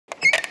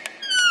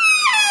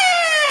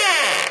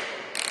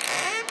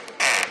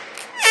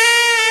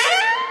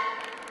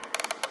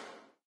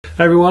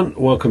Hey everyone,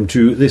 welcome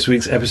to this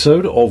week's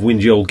episode of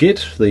Whingy Old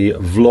Git, the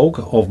vlog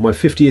of my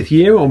 50th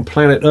year on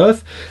planet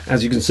Earth.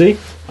 As you can see,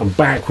 I'm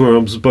back where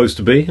I'm supposed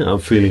to be. I'm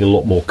feeling a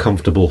lot more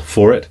comfortable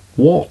for it.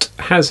 What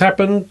has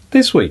happened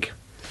this week?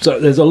 So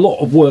there's a lot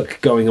of work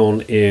going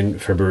on in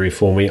February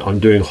for me. I'm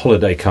doing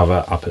holiday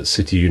cover up at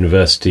City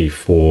University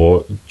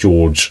for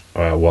George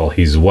while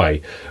he's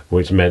away,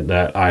 which meant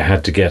that I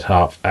had to get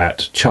up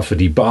at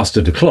chuffety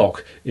bastard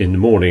o'clock in the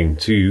morning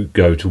to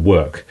go to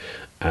work.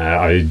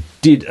 I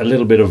did a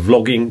little bit of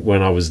vlogging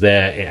when I was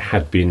there. It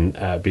had been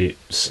a bit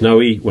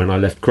snowy when I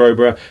left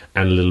Crowborough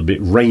and a little bit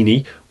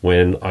rainy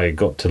when I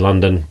got to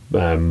London,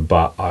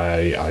 but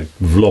I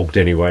vlogged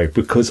anyway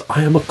because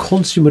I am a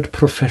consummate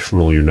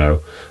professional, you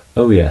know.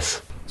 Oh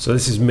yes. So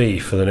this is me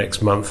for the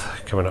next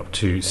month coming up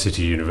to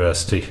City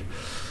University.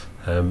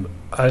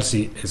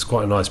 Actually, it's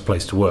quite a nice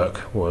place to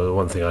work. Well, the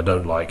one thing I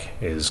don't like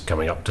is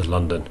coming up to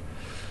London.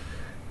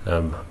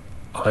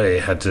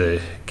 I had to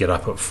get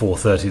up at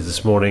 4:30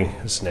 this morning.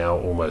 It's now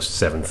almost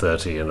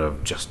 7:30 and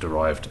I've just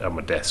arrived at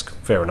my desk.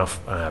 Fair enough,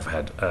 I have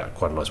had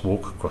quite a nice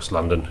walk across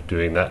London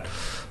doing that,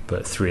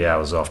 but 3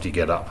 hours after you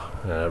get up,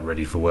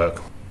 ready for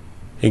work.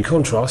 In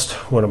contrast,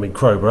 when I'm in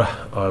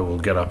Crowborough, I will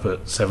get up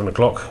at 7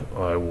 o'clock.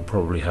 I will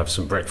probably have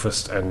some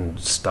breakfast and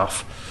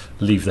stuff,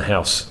 leave the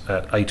house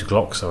at 8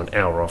 o'clock, so an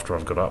hour after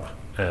I've got up,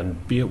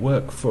 and be at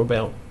work for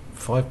about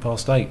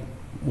 8:05,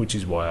 which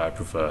is why I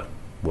prefer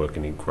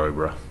working in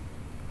Crowborough.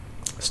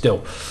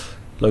 Still,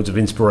 loads of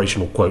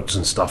inspirational quotes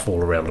and stuff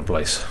all around the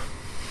place.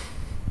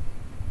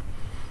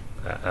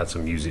 That's a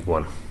music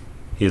one.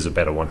 Here's a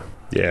better one.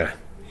 Yeah,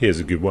 here's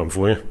a good one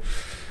for you.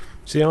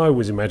 See, I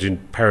always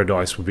imagined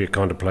paradise would be a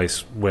kind of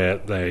place where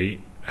they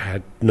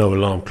had no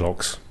alarm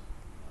clocks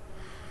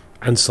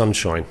and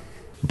sunshine.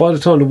 By the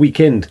time the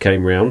weekend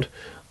came round,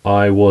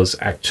 I was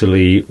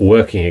actually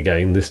working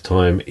again, this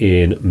time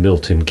in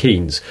Milton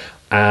Keynes.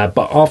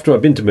 But after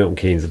I've been to Milton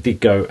Keynes, I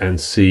did go and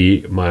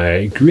see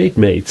my great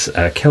mates,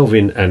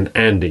 Kelvin and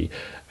Andy.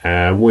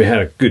 We had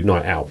a good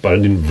night out, but I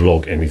didn't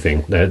vlog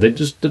anything. They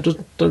just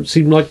don't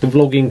seem like the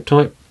vlogging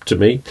type to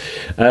me.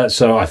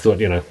 So I thought,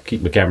 you know,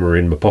 keep my camera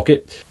in my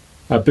pocket.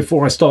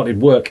 Before I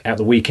started work at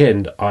the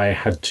weekend, I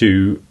had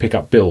to pick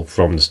up Bill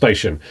from the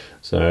station.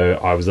 So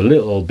I was a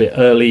little bit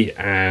early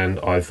and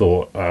I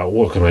thought,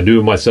 what can I do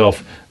with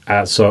myself?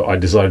 So I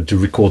decided to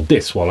record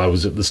this while I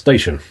was at the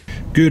station.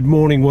 Good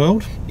morning,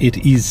 world.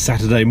 It is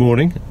Saturday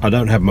morning. I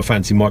don't have my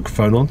fancy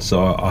microphone on,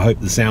 so I hope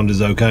the sound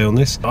is okay on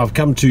this. I've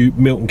come to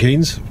Milton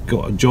Keynes,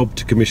 got a job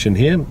to commission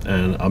here,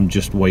 and I'm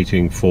just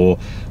waiting for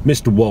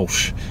Mr.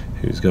 Walsh,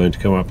 who's going to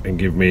come up and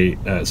give me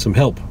some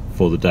help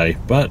for the day.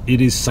 But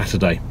it is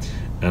Saturday,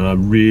 and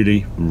I'm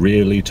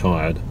really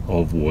tired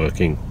of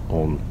working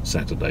on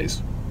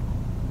Saturdays.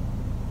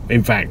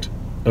 In fact,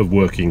 of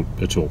working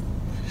at all.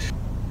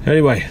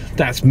 Anyway,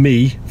 that's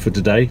me for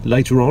today.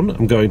 Later on,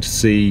 I'm going to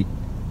see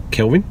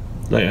Kelvin.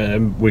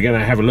 We're going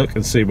to have a look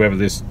and see whether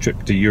this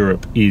trip to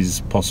Europe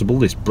is possible,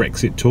 this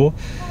Brexit tour.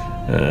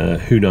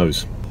 Who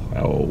knows?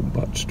 How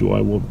much do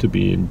I want to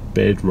be in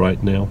bed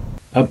right now?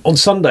 On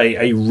Sunday,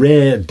 a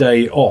rare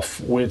day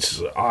off, which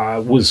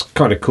was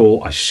kind of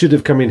cool. I should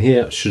have come in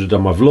here, should have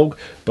done my vlog,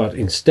 but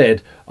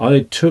instead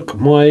I took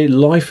my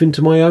life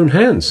into my own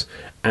hands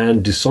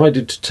and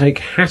decided to take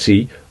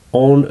Hattie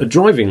on a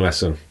driving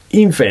lesson.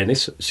 In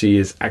fairness, she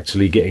is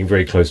actually getting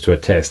very close to her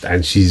test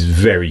and she's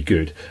very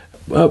good.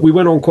 We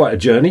went on quite a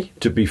journey,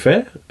 to be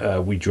fair.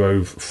 We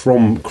drove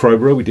from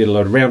Crowborough, we did a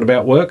load of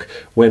roundabout work,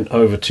 went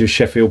over to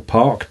Sheffield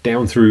Park,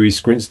 down through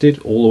East Grinstead,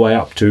 all the way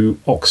up to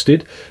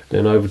Oxted,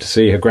 then over to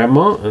see her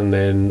grandma, and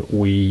then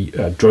we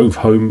drove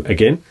home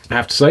again. I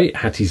have to say,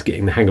 Hattie's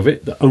getting the hang of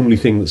it. The only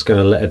thing that's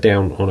going to let her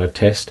down on her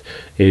test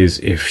is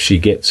if she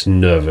gets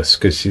nervous,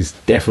 because she's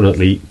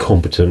definitely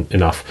competent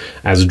enough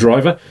as a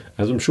driver,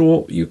 as I'm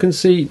sure you can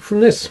see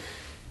from this.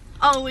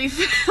 Oh, we're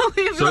so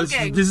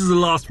vlogging. This is the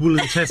last will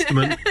and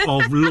testament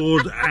of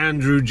Lord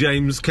Andrew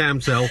James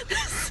Camsell.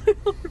 So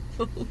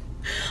horrible.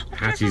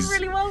 Hattie's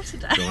really well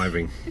today.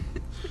 Driving.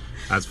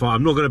 That's fine.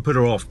 I'm not going to put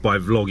her off by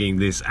vlogging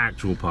this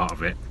actual part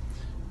of it,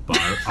 but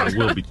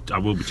I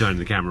will be turning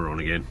the camera on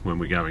again when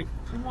we're going.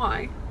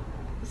 Why?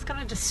 It's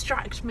going to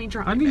distract me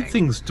driving. I need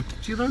things to,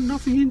 you know,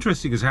 nothing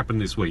interesting has happened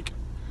this week.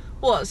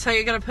 What? So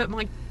you're going to put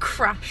my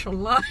crash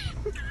online?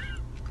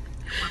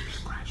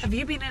 Have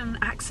you been in an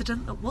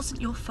accident that wasn't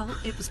your fault?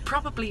 It was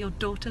probably your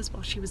daughter's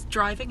while she was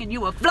driving and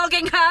you were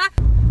vlogging her?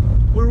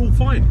 We're all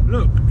fine.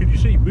 Look, can you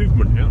see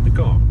movement out of the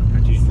car?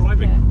 Hattie's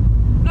driving. Yeah.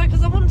 No,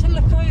 because I want to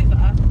look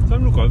over.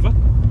 Don't look over.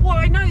 Well,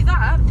 I know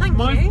that. Thank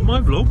you.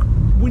 My vlog,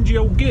 Whingy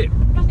Old Git.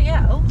 Bloody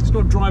hell. It's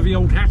not drivey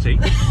old Hattie.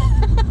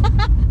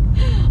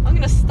 I'm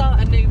going to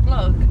start a new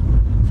vlog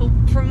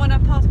from when I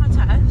pass my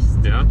test.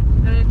 Yeah.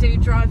 I'm going to do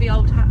drivey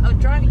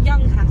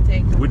young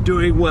Hattie. We're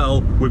doing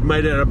well. We've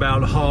made it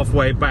about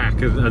halfway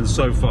back, and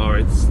so far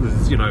it's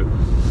you know,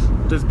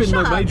 there's been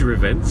no major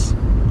events.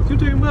 You're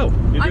doing well.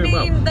 You're doing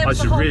well. I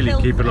should really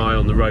keep an eye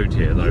on the road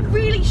here, though. You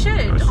really should.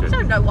 I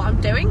don't know what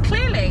I'm doing,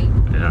 clearly.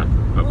 Yeah.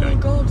 Okay. Oh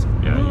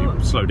God. Yeah.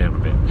 You slow down a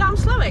bit. Yeah, I'm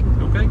slowing.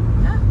 Okay.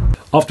 Yeah.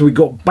 After we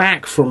got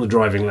back from the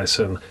driving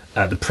lesson,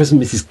 the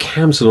Present Mrs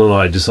Camsell and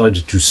I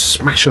decided to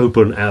smash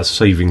open our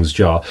savings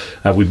jar.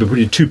 We've been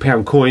putting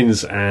 £2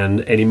 coins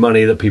and any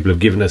money that people have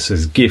given us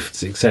as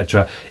gifts,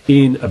 etc.,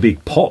 in a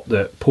big pot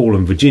that Paul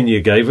and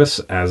Virginia gave us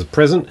as a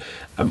present.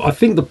 I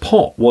think the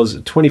pot was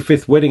a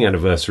 25th wedding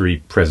anniversary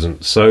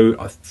present, so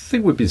I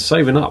think we've been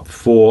saving up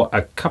for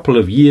a couple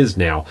of years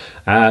now.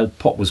 The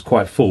pot was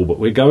quite full, but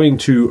we're going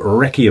to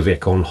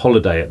Reykjavik on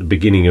holiday at the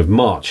beginning of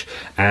March,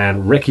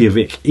 and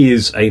Reykjavik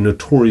is a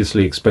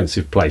notoriously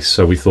expensive place,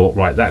 so we thought,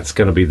 right, that's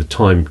going to be the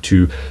time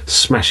to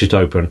smash it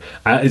open.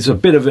 It's a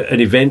bit of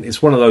an event.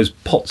 It's one of those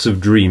pots of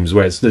dreams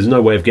where there's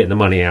no way of getting the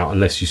money out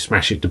unless you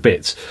smash it to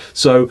bits.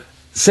 So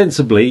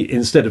sensibly,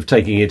 instead of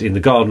taking it in the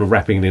garden or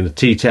wrapping it in a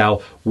tea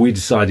towel, we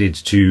decided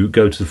to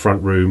go to the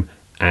front room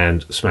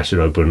and smash it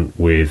open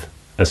with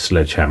a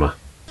sledgehammer.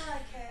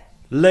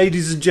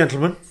 Ladies and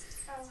gentlemen,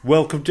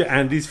 welcome to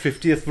Andy's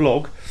 50th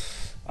vlog.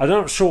 I'm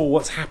not sure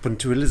what's happened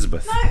to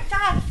Elizabeth. No,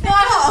 Dad,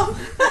 no!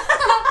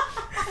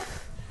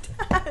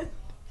 Dad,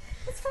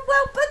 it's for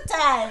Well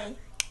Day.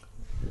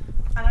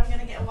 And I'm going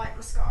to get a white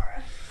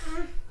mascara.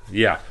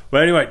 Yeah.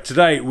 Well, anyway,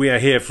 today we are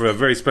here for a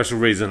very special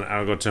reason.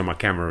 I've got to turn my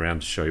camera around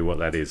to show you what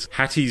that is.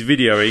 Hattie's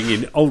videoing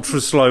in ultra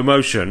slow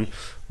motion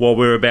what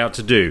we're about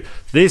to do.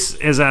 This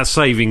is our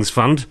savings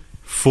fund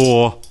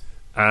for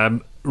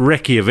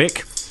Reykjavik,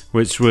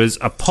 which was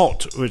a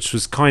pot which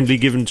was kindly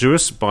given to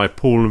us by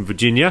Paul and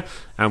Virginia,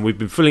 and we've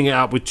been filling it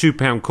up with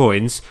 £2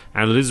 coins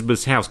and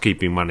Elizabeth's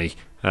housekeeping money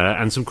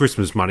and some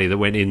Christmas money that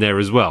went in there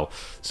as well.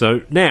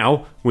 So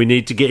now we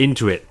need to get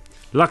into it.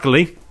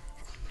 Luckily,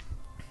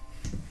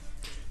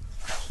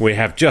 we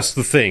have just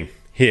the thing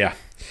here.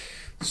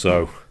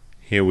 So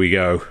here we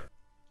go.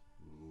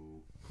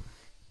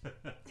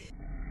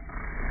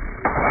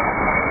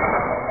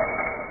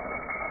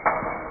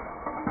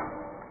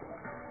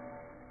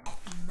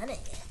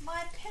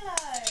 My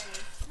pillow.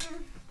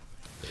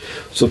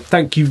 So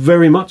thank you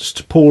very much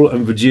to Paul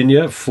and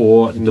Virginia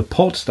for the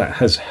pot. That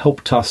has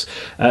helped us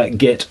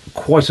get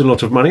quite a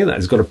lot of money. That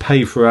is going to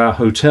pay for our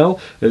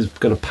hotel. It's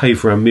going to pay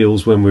for our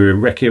meals when we're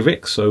in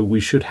Reykjavik. So we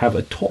should have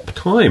a top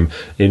time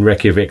in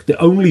Reykjavik. The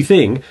only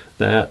thing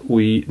that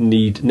we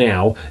need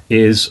now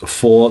is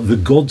for the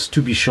gods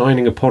to be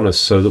shining upon us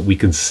so that we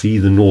can see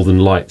the northern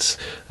lights.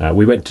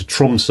 We went to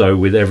Tromsø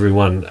with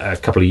everyone a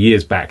couple of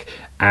years back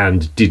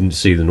and didn't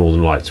see the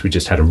northern lights. We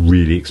just had a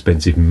really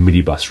expensive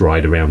minibus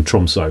ride around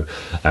Tromsø.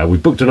 We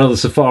booked another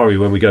safari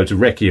when we go to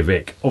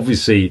Reykjavik.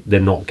 Obviously they're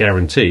not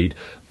guaranteed,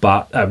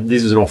 but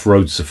this is an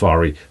off-road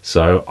safari,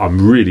 so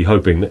I'm really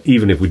hoping that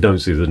even if we don't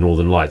see the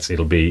northern lights,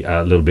 it'll be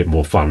a little bit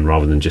more fun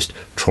rather than just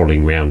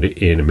trolling around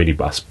in a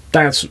minibus.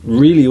 That's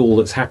really all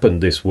that's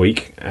happened this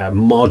week.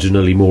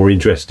 Marginally more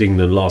interesting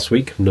than last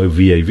week. No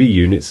VAV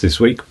units this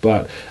week,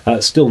 but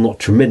still not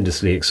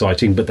tremendously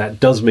exciting, but that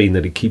does mean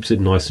that it keeps it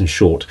nice and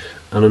short,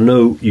 and I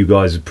know you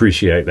guys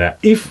appreciate that.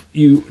 If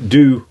you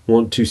do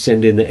want to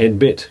send in the end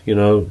bit, you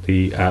know,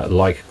 the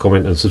like,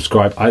 comment and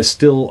subscribe, I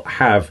still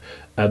have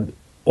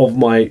of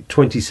my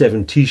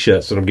 27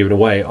 t-shirts that I'm giving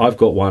away. I've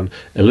got one,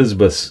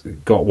 Elizabeth's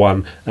got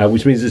one,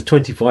 which means there's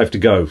 25 to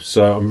go.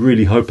 So I'm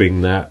really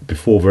hoping that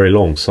before very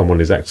long someone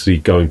is actually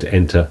going to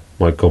enter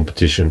my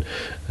competition,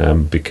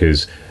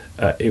 because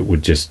it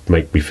would just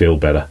make me feel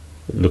better.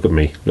 Look at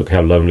me, look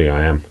how lonely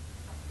I am.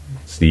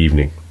 It's the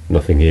evening,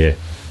 nothing here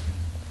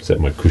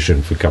except my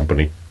cushion for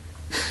company.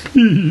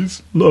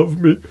 Please love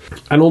me.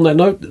 And on that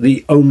note,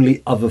 the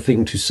only other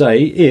thing to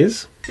say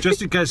is,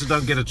 just in case I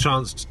don't get a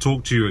chance to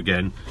talk to you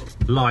again,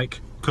 like,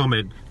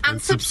 comment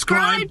And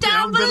subscribe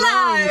down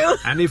below.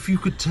 And if you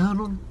could turn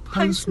on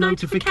post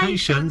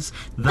notifications,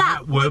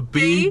 that would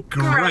be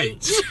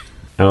great.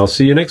 And I'll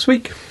see you next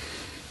week.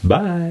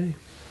 Bye.